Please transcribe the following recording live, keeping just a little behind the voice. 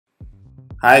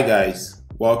Hi guys,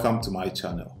 welcome to my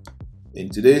channel. In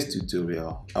today's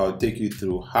tutorial, I'll take you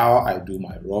through how I do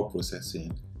my raw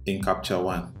processing in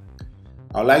CaptureOne.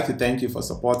 I'd like to thank you for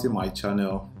supporting my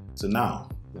channel to now.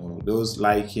 Those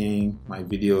liking my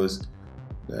videos,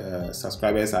 the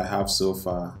subscribers I have so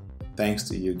far, thanks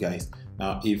to you guys.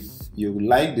 Now if you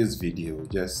like this video,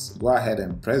 just go ahead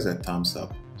and press a thumbs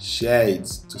up, share it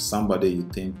to somebody you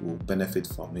think will benefit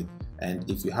from it. And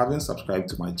if you haven't subscribed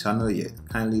to my channel yet,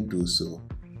 kindly do so.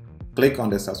 Click on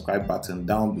the subscribe button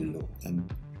down below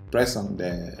and press on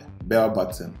the bell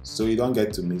button so you don't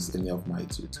get to miss any of my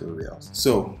tutorials.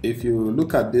 So if you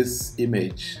look at this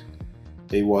image,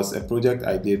 it was a project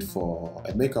I did for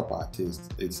a makeup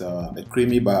artist. It's a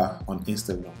creamy bar on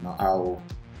Instagram. Now I'll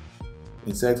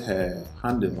insert her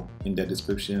handle in the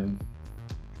description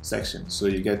section so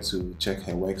you get to check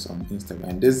her works on Instagram.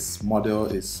 And this model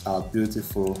is our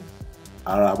beautiful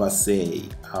Arabase,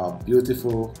 our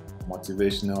beautiful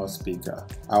motivational speaker.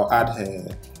 I'll add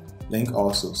her link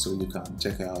also so you can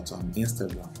check her out on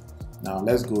Instagram. Now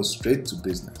let's go straight to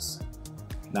business.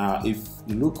 Now if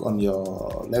you look on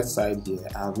your left side here,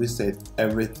 I've reset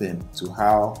everything to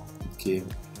how it came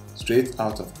straight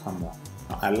out of camera.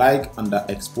 Now, I like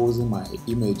underexposing my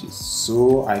images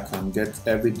so I can get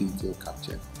every detail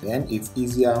captured. Then it's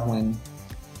easier when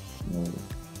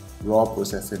raw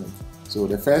processing it. So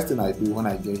the first thing I do when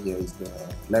I get here is the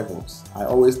levels. I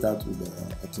always start with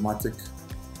the automatic.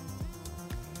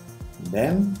 And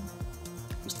then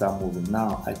we start moving.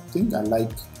 Now I think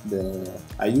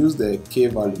I use the K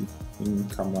value in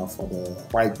camera for the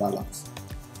white balance.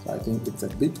 So I think it's a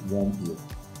bit warm here.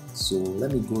 So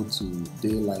let me go to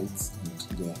daylight,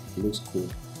 and yeah, it looks cool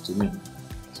to me.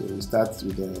 So we start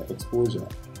with the exposure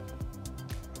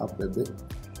up a bit,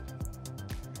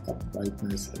 up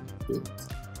brightness a bit.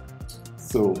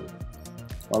 So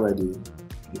already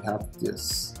we have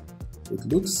this. It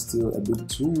looks still a bit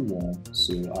too warm,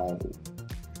 so I'll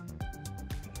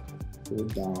go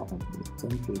down on the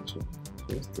temperature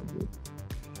just a bit.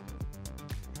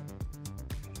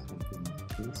 Something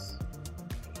like this.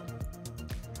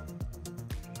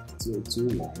 Still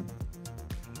too warm.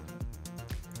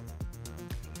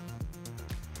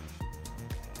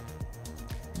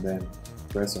 Then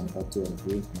press on auto and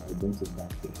go. Now it brings it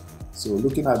back here. So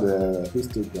looking at the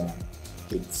histogram,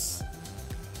 it's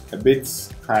a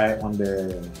bit high on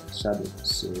the shadow.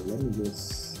 So let me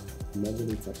just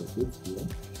level it up a bit here.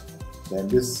 Then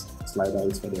this slider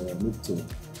is for the mid-tone.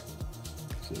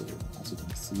 So as you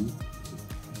can see,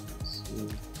 so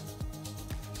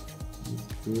let's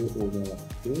go over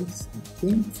like this. I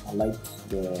think I like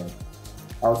the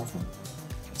outcome.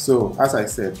 So as I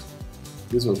said,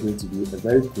 this was going to be a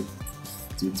very quick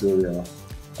tutorial.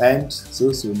 And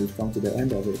so soon we've come to the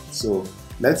end of it. So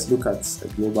let's look at a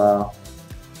global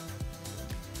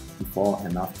before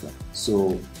and after.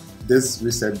 So this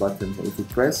reset button, if you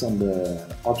press on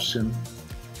the option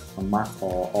on Mac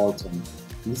or Alt on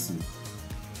PC,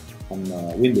 on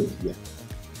Windows, yeah.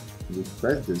 If you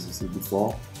press this, you see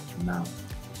before, now.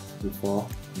 Before,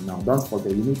 now. Don't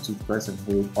forget, you need to press and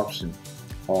hold option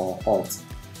or Alt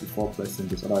before pressing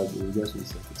this, otherwise it will just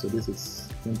reset it. So this is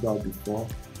simple before.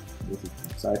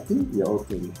 So I think we are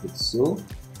okay with it. So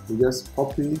we just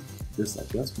copy this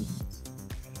adjustment.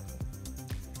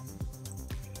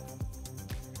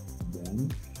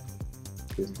 Then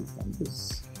paste it on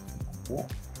this. Like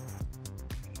that.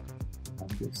 And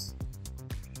this.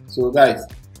 So guys,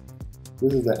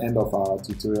 this is the end of our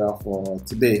tutorial for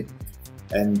today.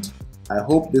 And I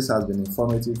hope this has been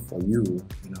informative for you.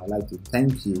 And I'd like to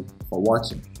thank you for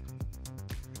watching.